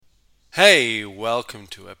Hey, welcome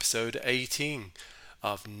to episode 18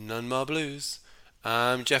 of None More Blues.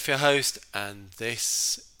 I'm Jeff, your host, and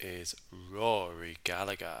this is Rory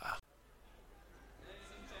Gallagher.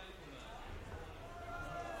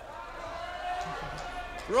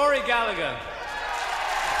 Rory Gallagher.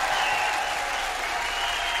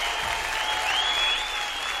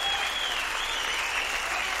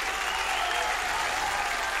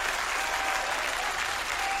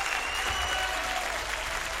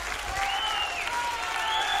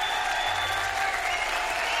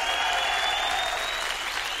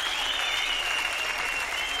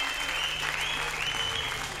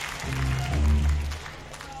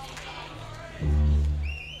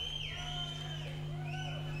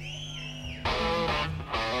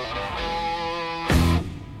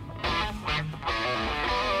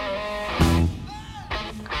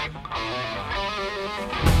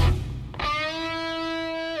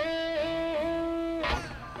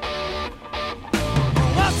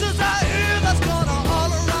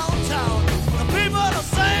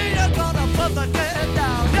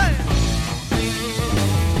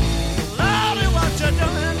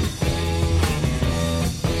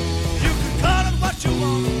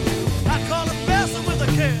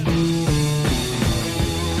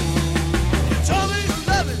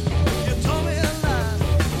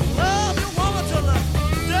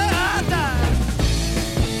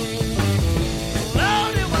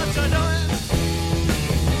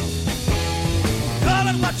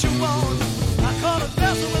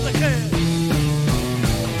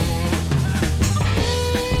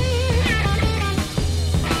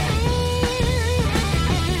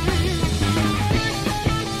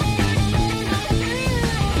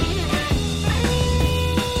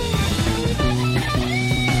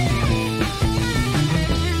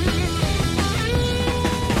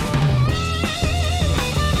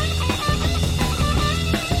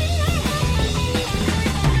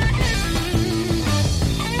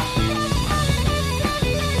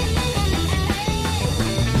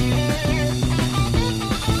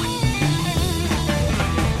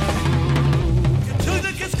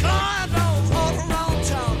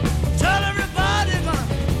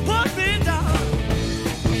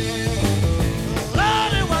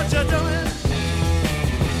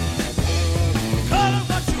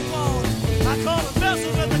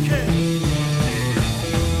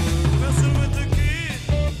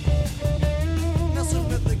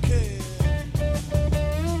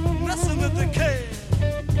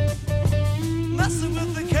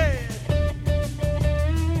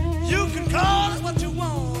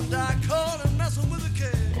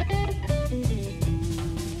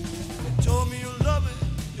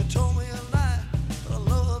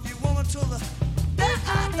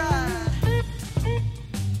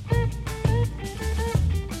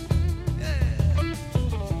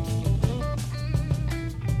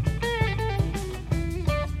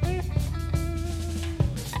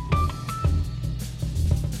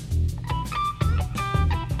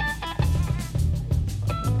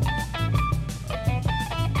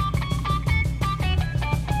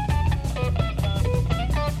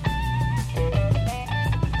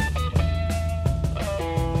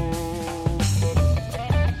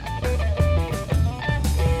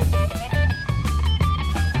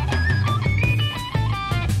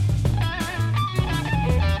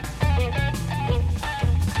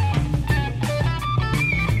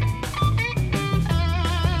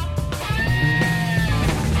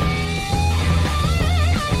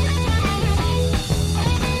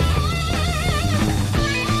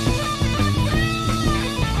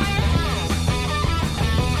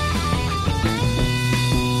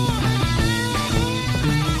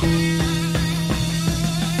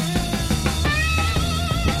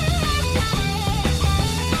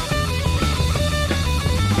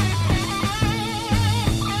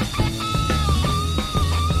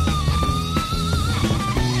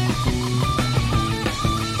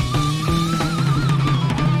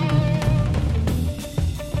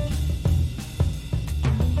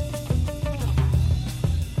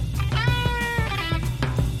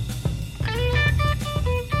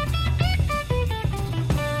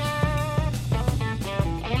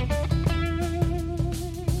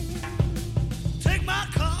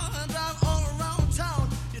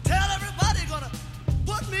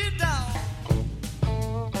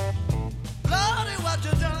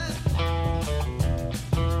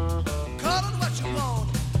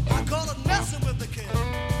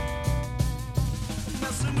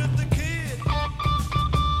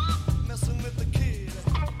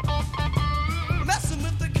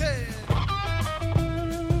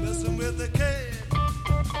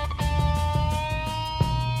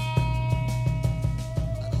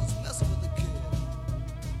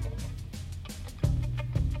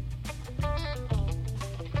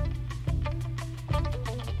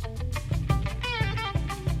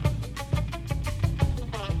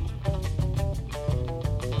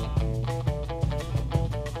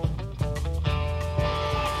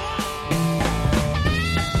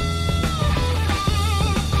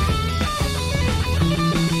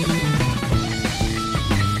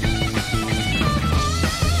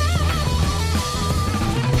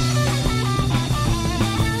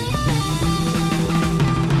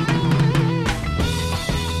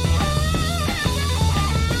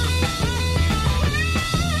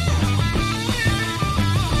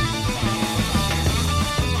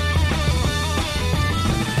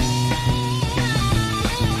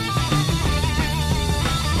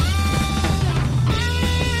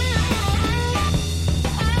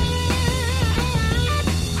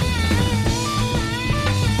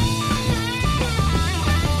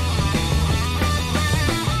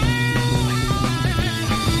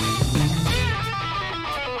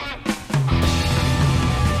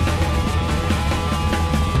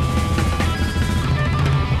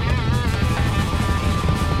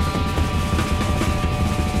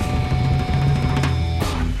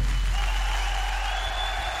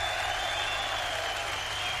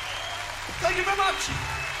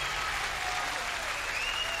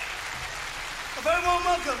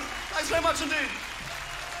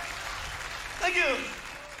 Thank you.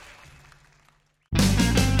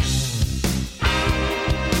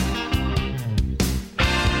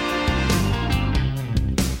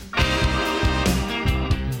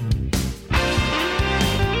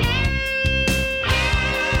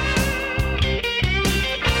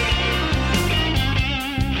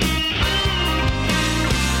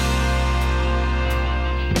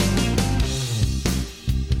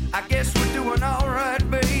 I guess we're doing all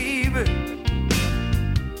right, baby.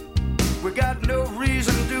 We got no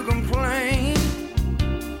reason to complain.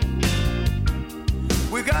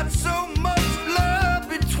 We got so much love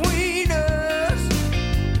between us.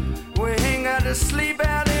 We ain't got to sleep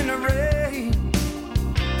out in the rain.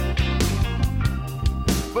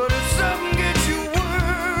 But if something gets you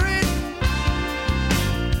worried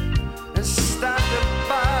and start to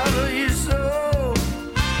bother you so,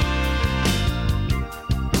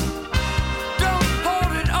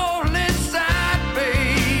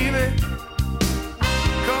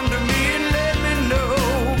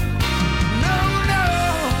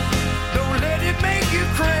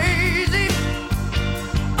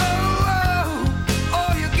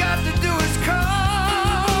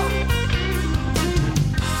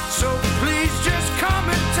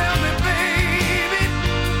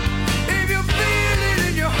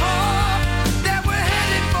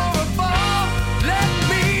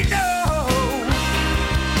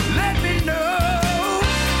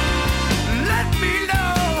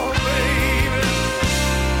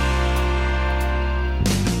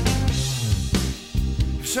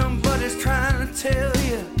 tell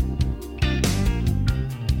you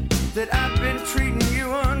that I've been treating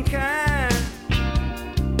you unkind.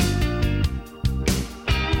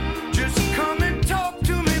 Just come and talk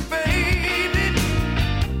to me, baby,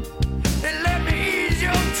 and let me ease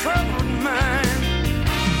your troubled mind.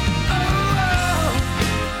 Oh,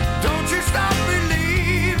 don't you stop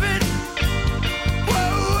believing,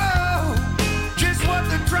 whoa, just what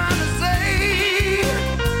they're trying to say.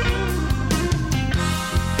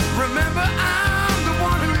 Remember, I'm the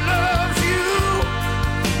one who loves you,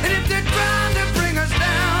 and if they're trying to bring us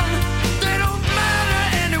down, they don't matter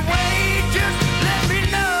anyway. Just let me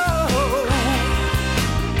know.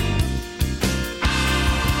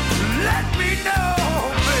 Let me know,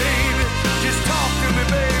 baby. Just talk to me,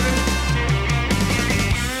 baby.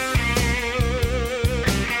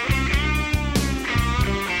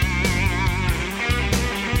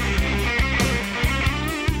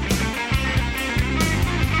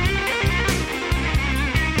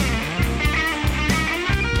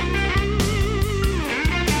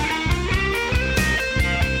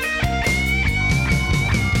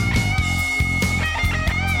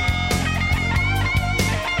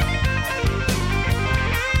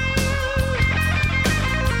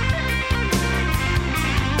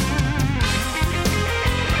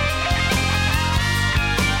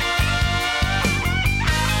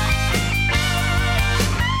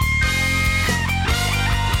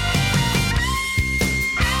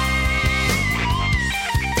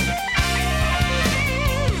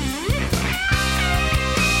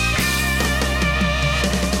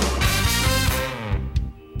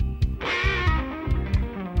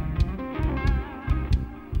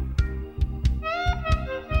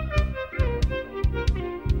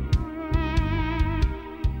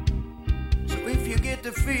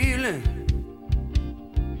 The feeling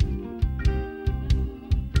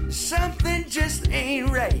something just ain't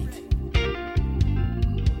right,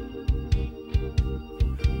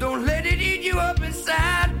 don't let it eat you up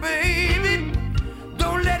inside, baby.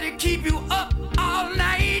 Don't let it keep you up all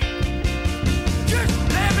night. Just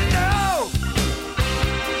let me know.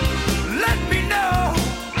 Let me know.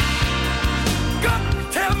 Go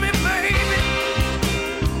tell me, baby.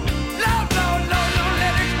 No, no, no, don't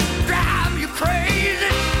let it drive you crazy.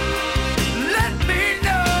 Let me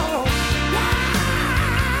know.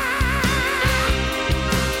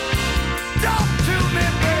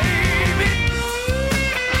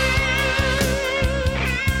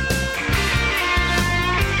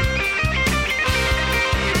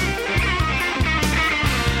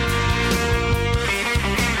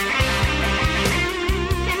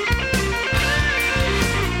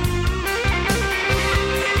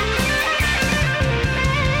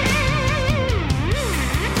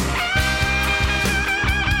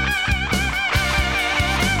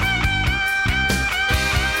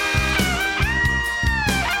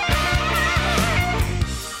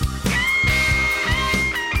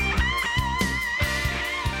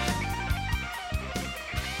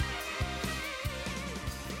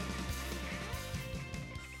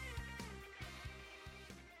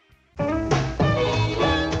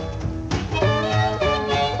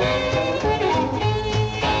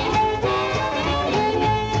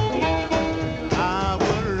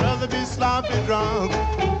 drunk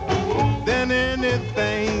than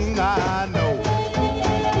anything I know.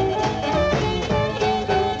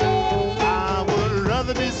 I would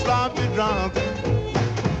rather be sloppy drunk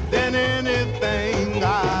than anything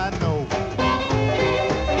I know.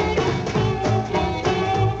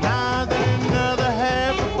 Now there's another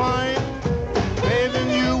half a pint, baby,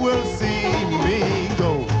 and you will see me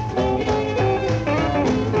go.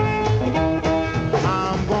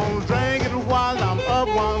 I'm gonna drink it while I'm up,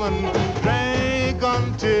 woman, drink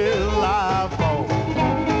until I fall.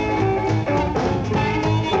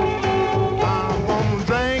 I'm gonna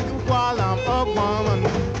drink it while I'm up, woman,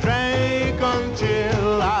 drink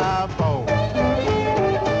until I fall.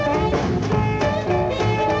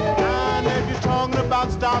 And if you're talking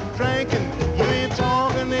about stop drinking, you ain't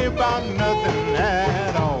talking about nothing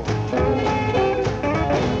at all.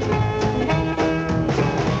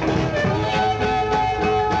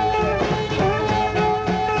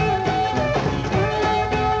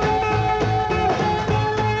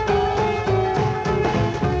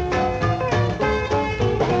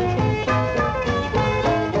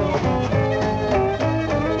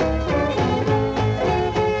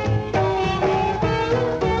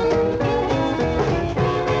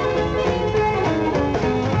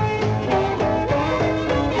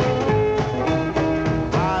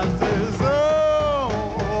 I says, oh,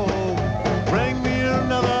 bring me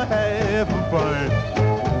another half a pint.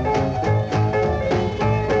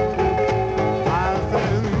 I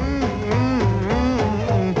says,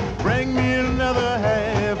 bring me another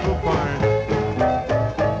half a pint.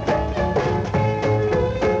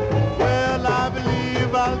 Well, I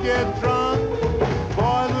believe I'll get drunk.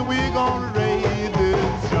 Boys, we gonna raise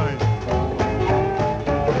this joint.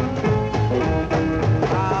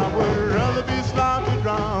 I would rather be sloppy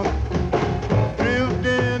drunk,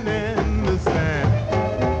 drifting in the sand.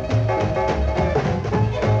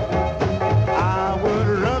 I would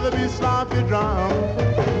rather be sloppy drunk,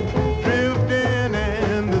 drifting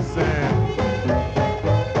in the sand.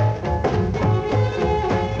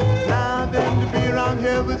 Now then to be around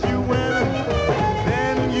here with you women,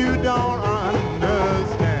 then you don't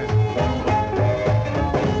understand.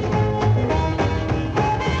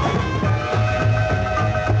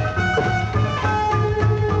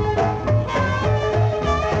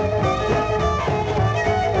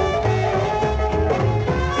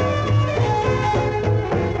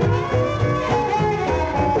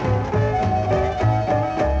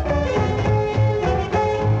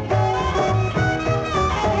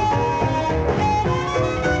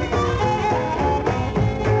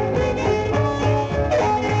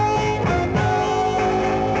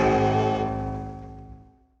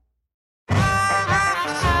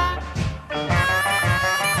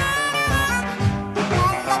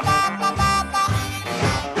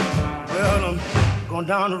 Well, I'm going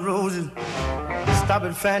down the roses, stop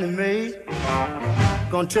at Fannie Mae.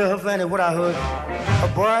 Gonna tell her Fannie what I heard.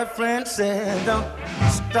 Her boyfriend said, don't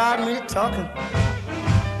start me talking.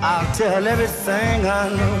 I'll tell everything I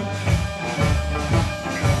know.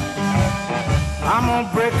 I'm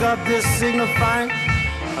gonna break up this signifying,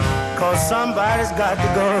 cause somebody's got to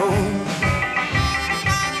go.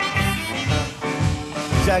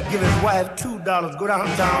 Jack give his wife $2, go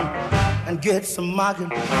downtown and get some market.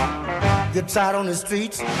 Gets out on the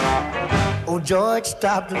streets. Old George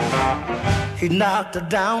stopped her. He knocked her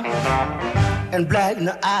down and black in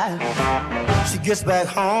the eye. She gets back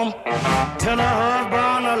home, tell her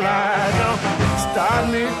husband a lie. Don't start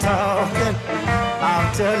me talking,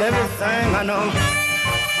 I'll tell everything I know.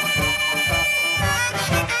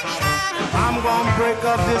 I'm gonna break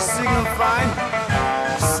up this signifying,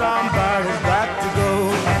 somebody's got to go.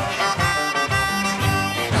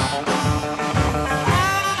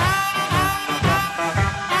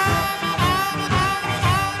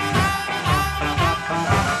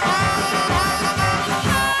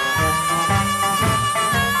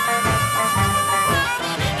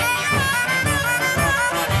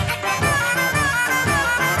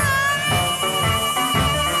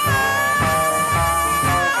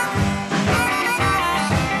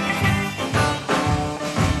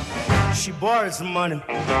 She borrowed some money,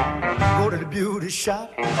 go to the beauty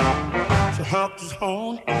shop. She honked his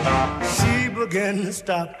horn, she began to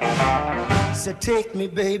stop. Said, take me,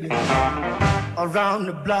 baby, around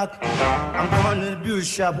the block. I'm going to the beauty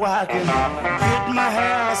shop where I can get my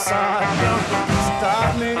hair side. Don't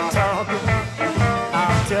start me talking,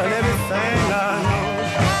 I'll tell everything I know.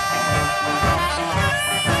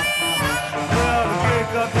 Well, to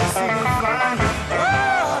break up this evening fine,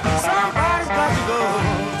 oh, somebody's got to go.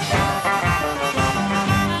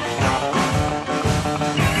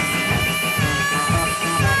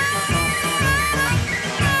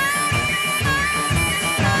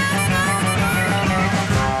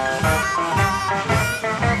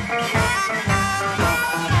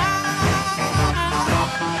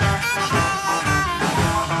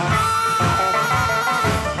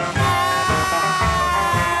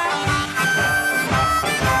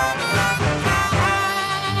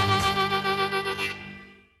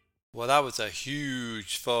 was a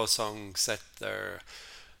huge 4-song set there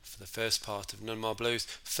for the first part of None More Blues.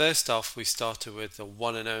 First off, we started with the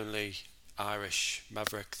one and only Irish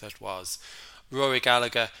maverick that was Rory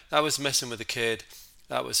Gallagher. That was Messing with a Kid.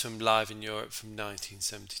 That was from Live in Europe from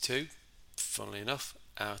 1972. Funnily enough,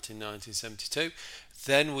 out in 1972.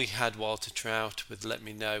 Then we had Walter Trout with Let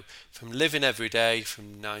Me Know from Living Every Day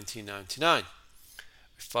from 1999.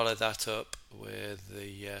 We followed that up with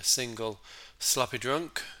the single Sloppy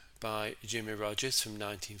Drunk by Jimmy Rogers from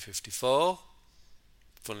 1954.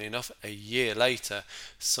 Funnily enough, a year later,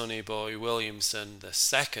 Sonny Boy Williamson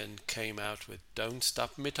II came out with Don't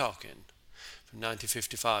Stop Me Talking from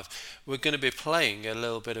 1955. We're going to be playing a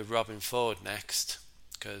little bit of Robin Ford next,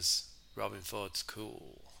 because Robin Ford's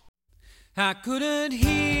cool. I couldn't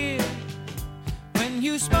hear when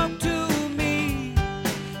you spoke to me,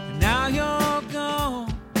 and now you're gone.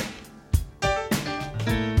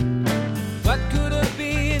 What could have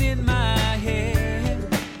been in my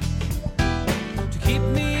head to keep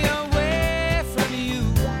me away from you?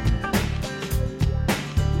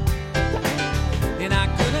 And I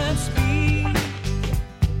couldn't speak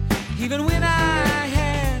even when I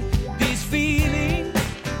had these feelings.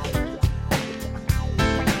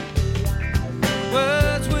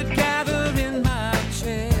 Words would gather in my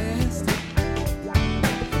chest,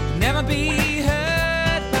 never be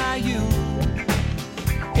heard by you.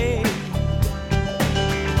 Hey.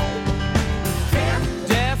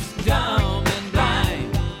 Deaf, dumb, and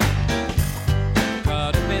blind,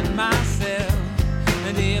 caught up in myself,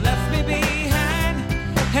 and you left me behind,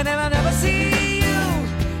 and I'll never see you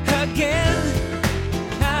again.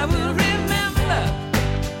 I will remember.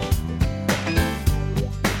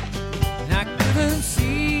 I couldn't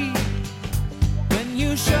see when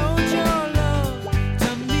you showed your love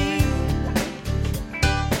to me.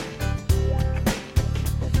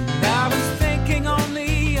 And I was thinking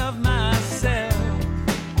only of myself,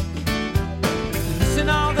 missing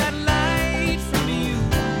all that light from you.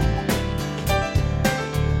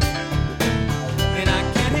 And I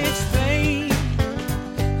can't explain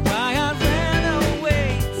why I ran away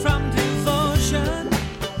from devotion.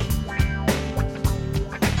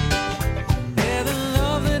 Yeah, the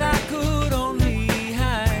love that I could only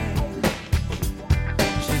hide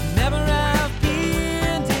should never have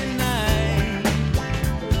been denied.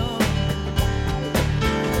 No.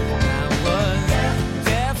 I was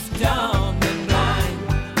deaf, dumb, and blind,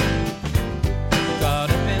 caught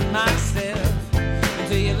up in myself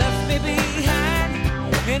until you left me behind,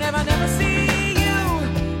 and if I never see you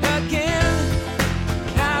again,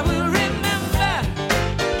 I will remember.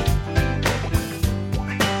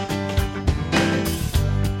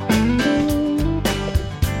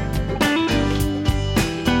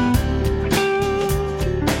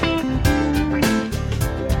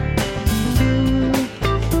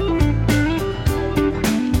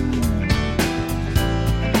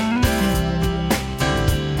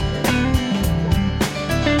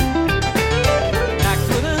 I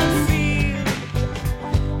couldn't feel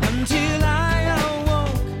until I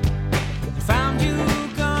awoke and found you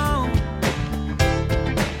gone.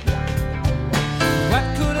 What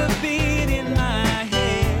could have been in my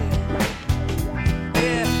head?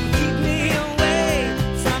 Yeah, keep me away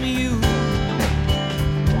from you.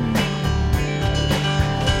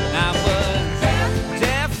 I was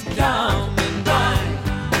deaf, dumb, and blind,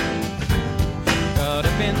 caught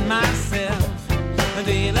up in myself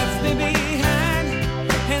until you left me behind,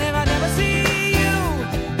 and if I never see you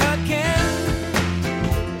again,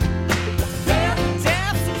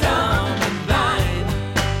 deaf, dumb, and blind,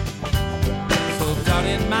 so caught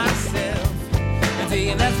in myself until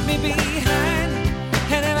you left me behind,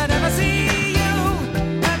 and if I never see you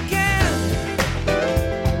again.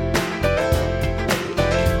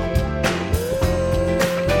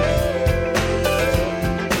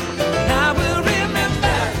 I will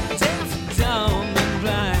remember, deaf, dumb, and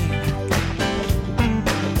blind.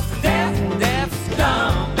 Deaf,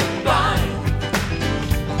 dumb, and blind.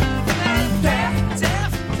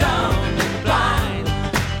 Deaf, dumb, and blind.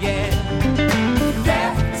 Yeah.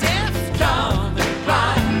 Deaf, dumb, and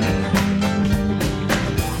blind.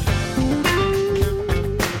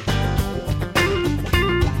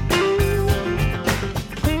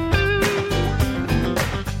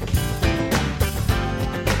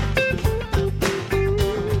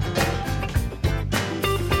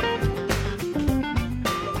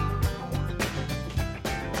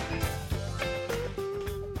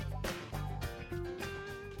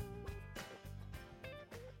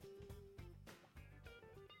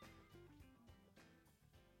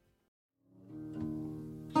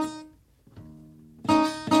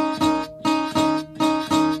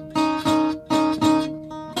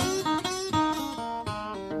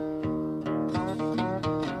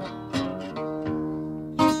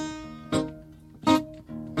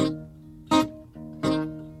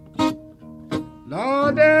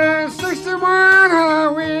 61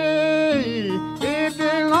 highway, it's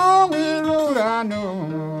the longest road I know.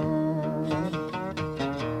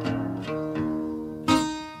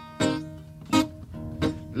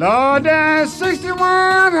 Lord, that 61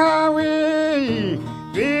 highway,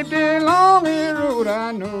 it's the longest road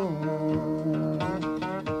I know.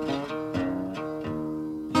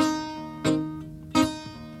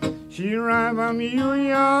 She run from New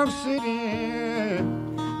York City,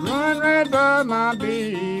 run right by my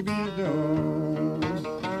baby's door.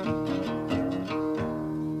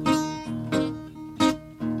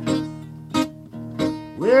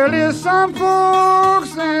 Well, there's some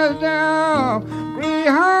folks that's down,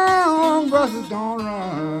 Greyhound buses don't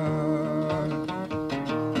run.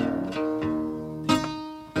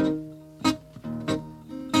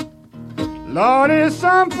 Lord, there's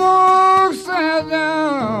some folks that's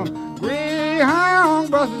down,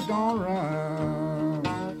 Greyhound buses don't run.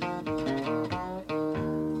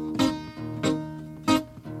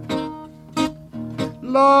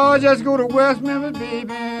 Lord, just go to West Memphis,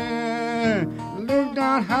 baby. Look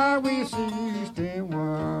down Highway 61.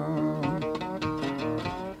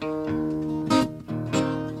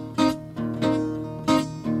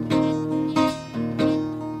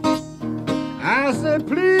 I said,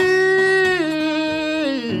 please,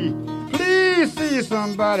 please see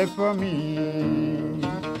somebody for me.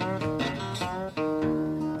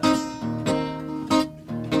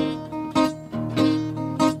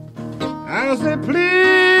 I said, please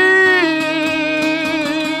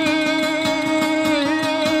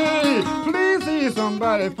see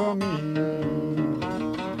somebody for me.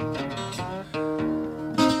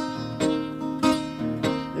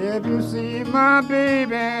 If you see my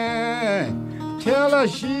baby, tell her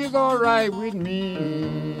she's all right with me.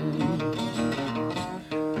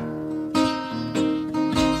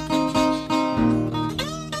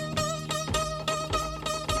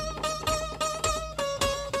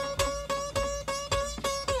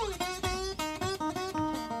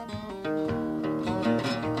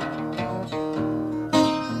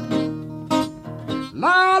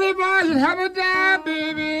 Lord, if I should have a die,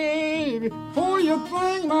 baby, before you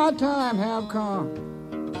think my time have come.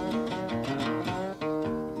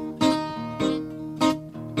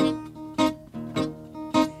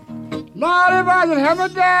 Lord, if I should have a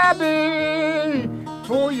die, baby,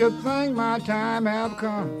 before you think my time have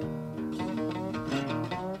come.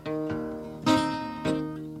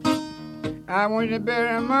 I want you to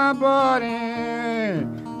bury my body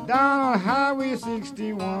down on Highway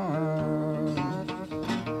 61.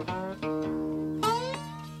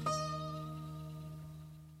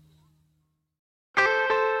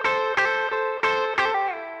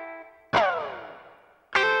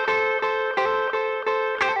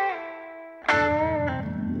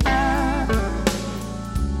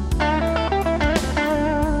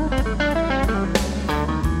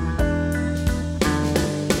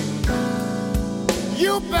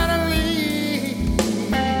 You better leave.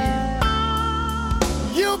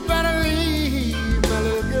 You better leave my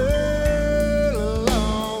little girl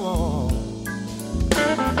alone.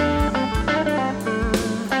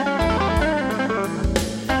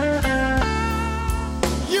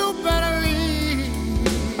 You better leave.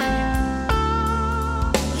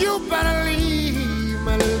 You better leave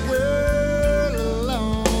my little girl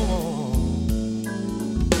alone.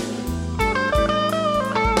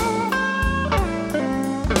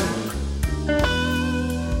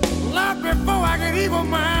 Before I get evil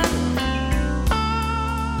mind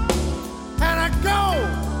and I go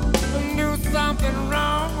and do something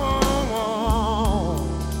wrong.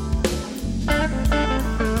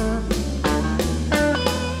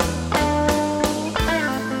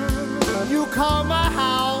 You called my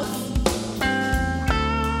house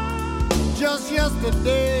just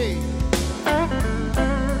yesterday.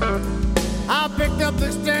 I picked up the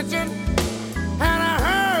extension and I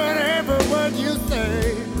heard every word you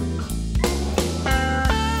say.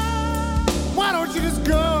 Why don't you just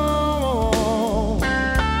go?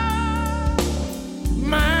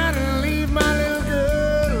 Mind and leave my little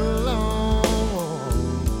girl alone.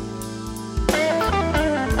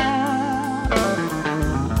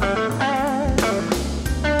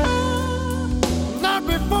 Not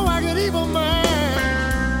before I get evil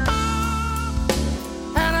mind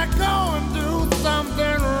and I go and do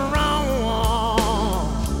something wrong.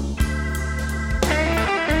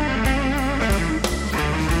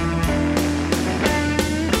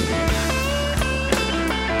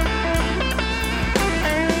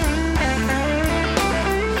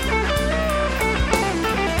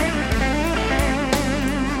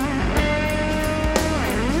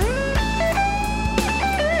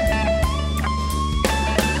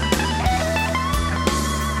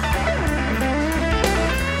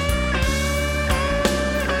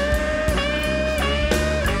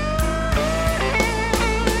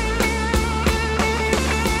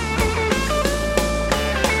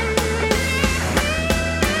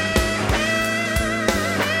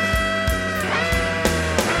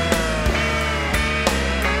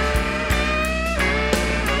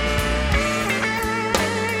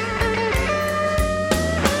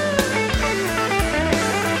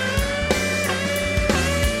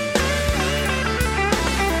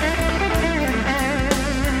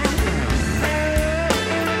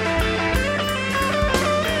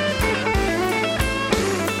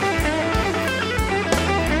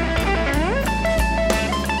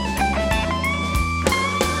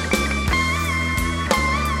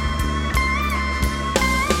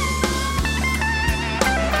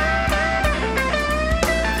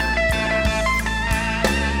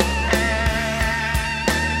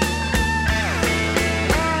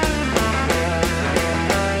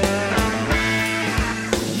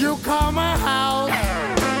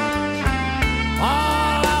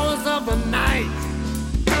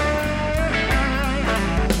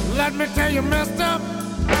 tell you, mister,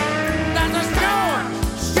 that's a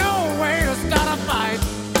sure way to start a fight.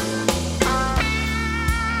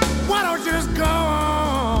 Why don't you just go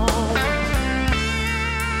on,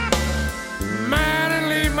 man, and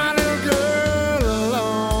leave my little girl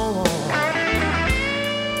alone?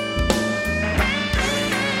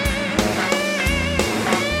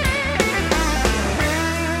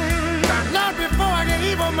 Not before I get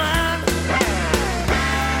evil, man.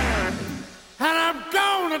 And I'm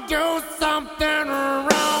gonna do something wrong.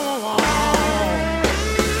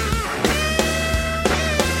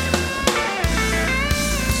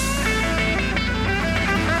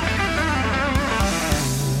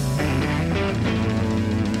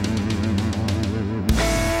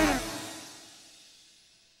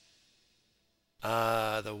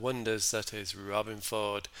 The wonders that is Robin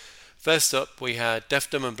Ford. First up, we had Deaf,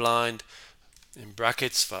 Dumb and Blind, in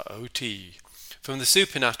brackets for OT, from the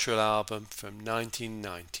Supernatural album from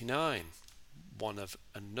 1999. One of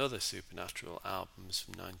another Supernatural albums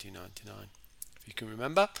from 1999, if you can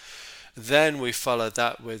remember. Then we followed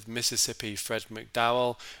that with Mississippi Fred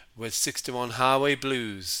McDowell with 61 Highway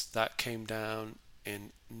Blues. That came down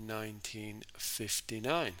in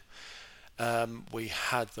 1959. We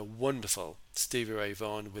had the wonderful Stevie Ray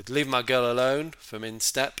Vaughan with Leave My Girl Alone from In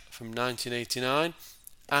Step from 1989.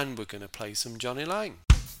 And we're going to play some Johnny Lang.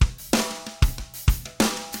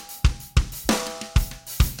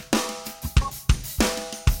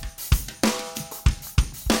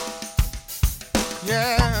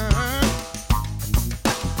 Yeah.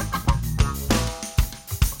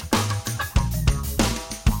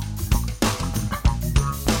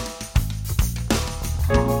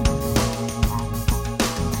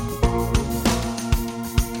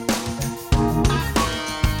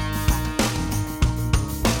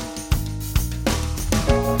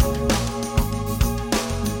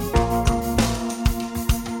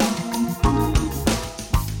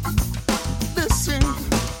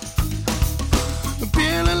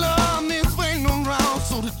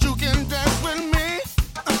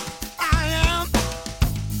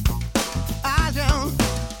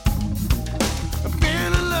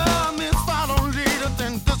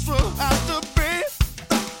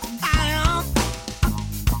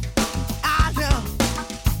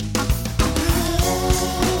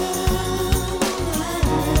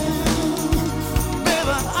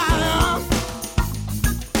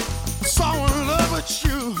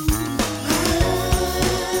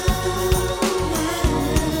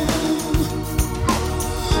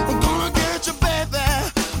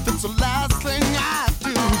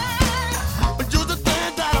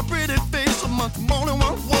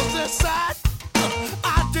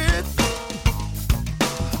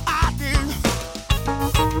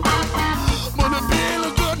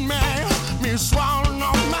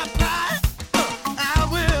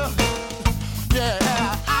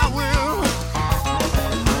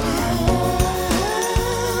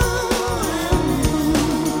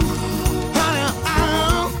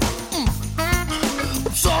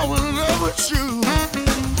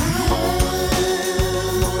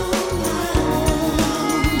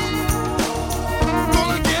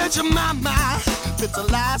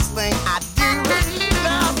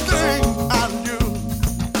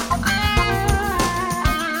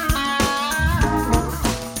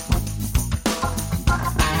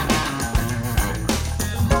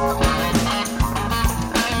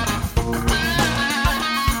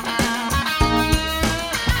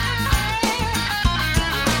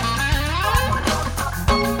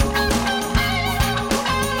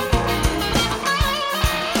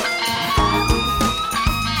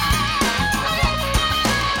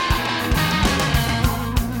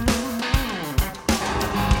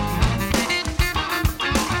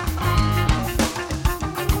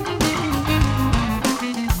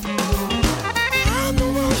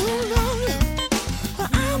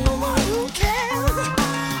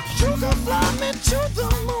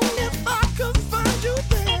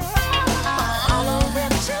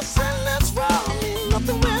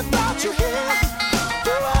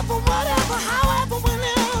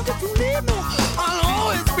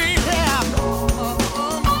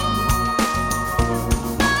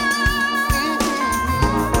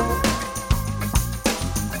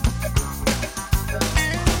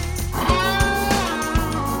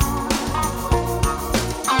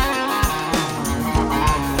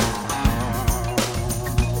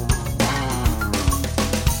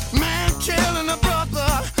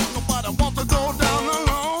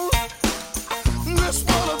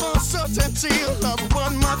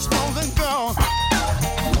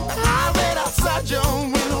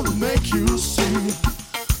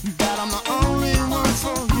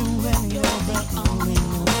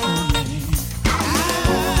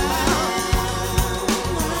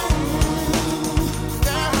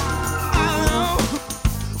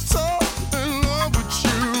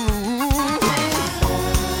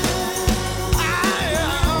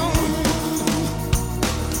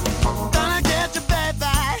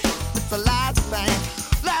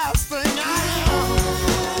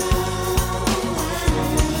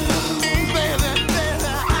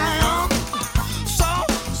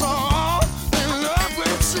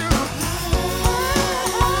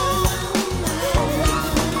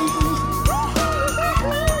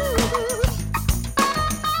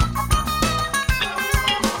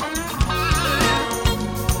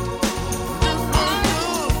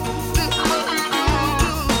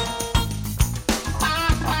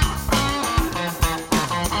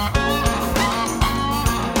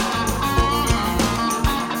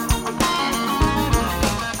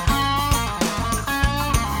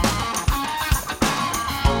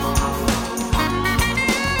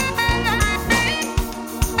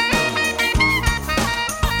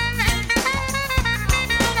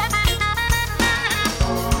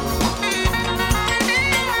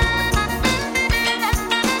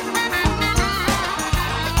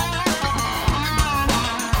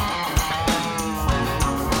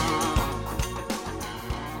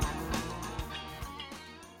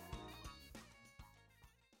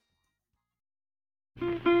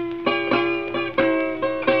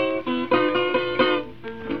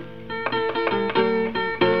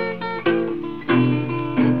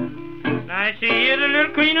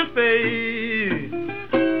 of spades,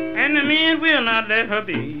 and the men will not let her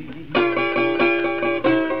be.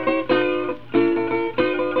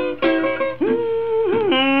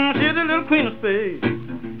 She's a little queen of spades,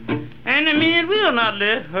 and the men will not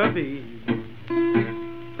let her be.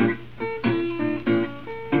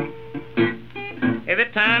 Every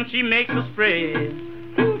time she makes a spread,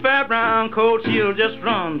 fair brown coat, she'll just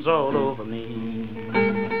runs all over me.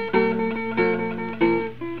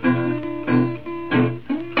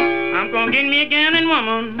 I'm gonna get me a gambling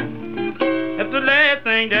woman, that's the last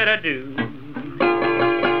thing that I do.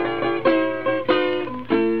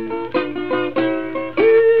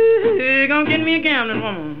 Gonna get me a gambling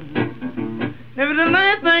woman, that's the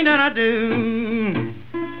last thing that I do.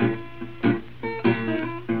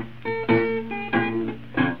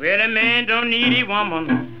 Well, a man don't need a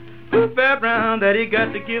woman who fair brown that he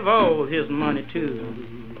got to give all his money to.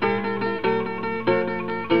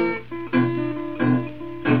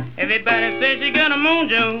 Everybody says she got a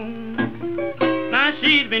mojo, now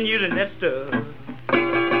she's been using that stuff.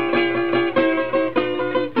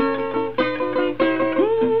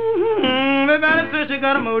 Everybody says she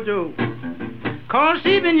got a mojo, 'cause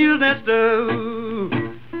she been using that stuff.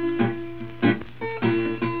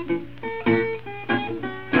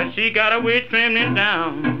 She got her way trembling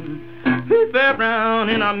down, fair brown,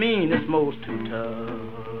 and I mean it's most too tough.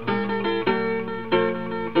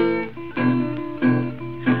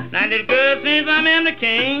 Now little girl, since I am the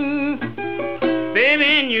king, baby,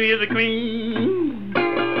 and you is the queen.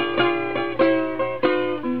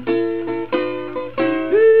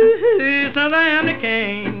 Since I am the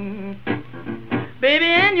king, baby,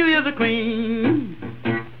 and you is the queen.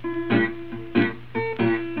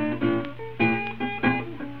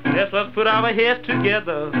 Let's put our heads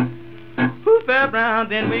together, fair brown,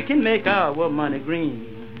 then we can make our money green.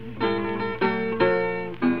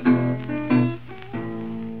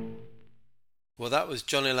 Well, that was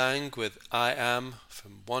Johnny Lang with I Am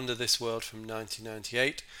from Wander This World from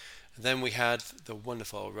 1998. And then we had the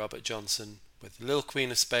wonderful Robert Johnson with Little Queen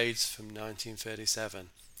of Spades from 1937.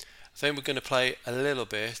 I think we're going to play a little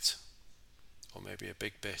bit, or maybe a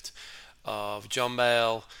big bit, of John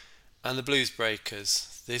Mayall and the Blues Breakers,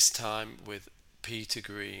 this time with Peter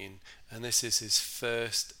Green, and this is his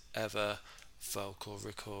first ever vocal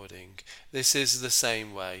recording. This is The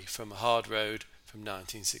Same Way from Hard Road from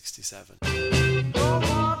 1967. Don't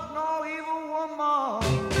want no evil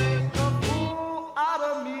woman, make a fool out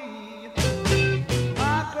of me.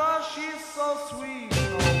 My girl, she's so sweet,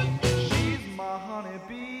 oh, she's my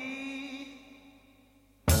honeybee.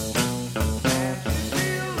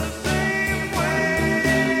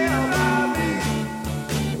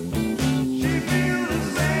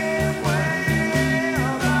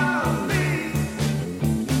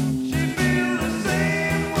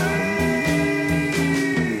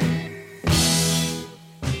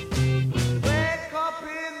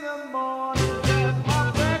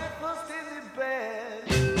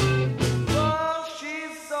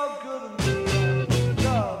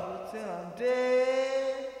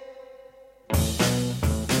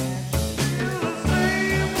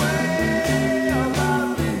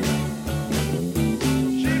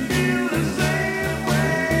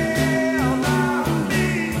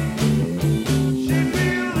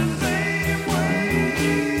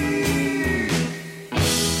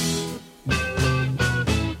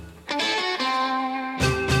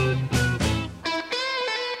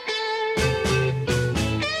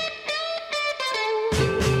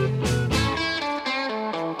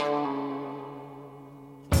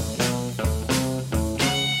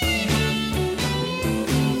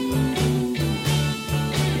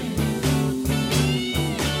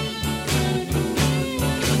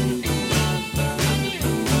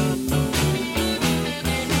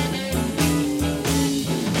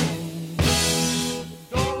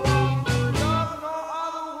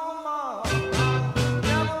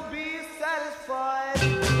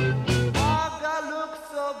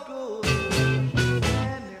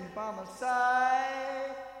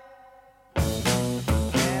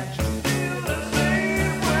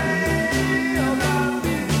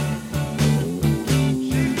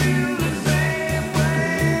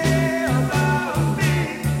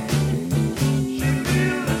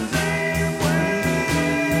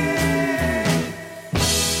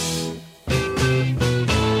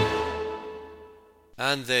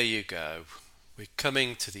 And there you go. We're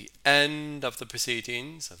coming to the end of the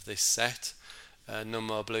proceedings of this set, No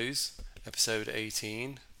More Blues, episode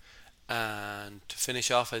 18. And to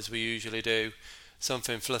finish off, as we usually do,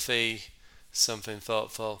 something fluffy, something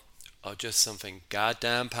thoughtful, or just something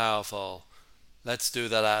goddamn powerful. Let's do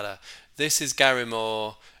the latter. This is Gary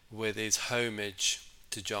Moore with his homage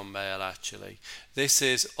to John Mayall, actually. This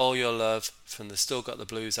is All Your Love from the Still Got the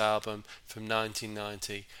Blues album from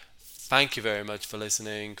 1990. Thank you very much for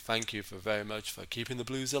listening. Thank you very much for keeping the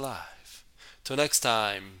blues alive. Till next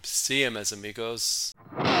time, see you, mes amigos.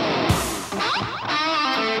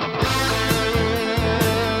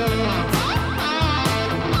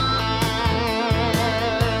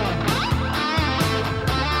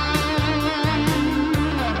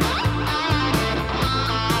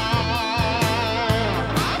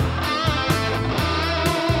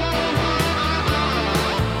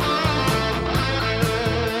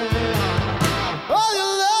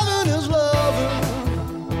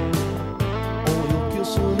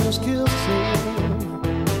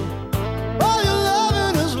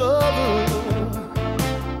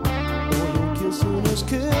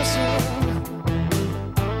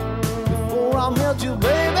 Before I met you,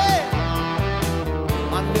 baby,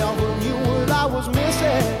 I never knew what I was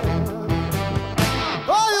missing.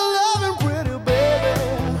 Oh, you're loving pretty, baby,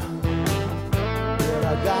 that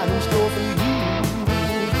I got in store for you.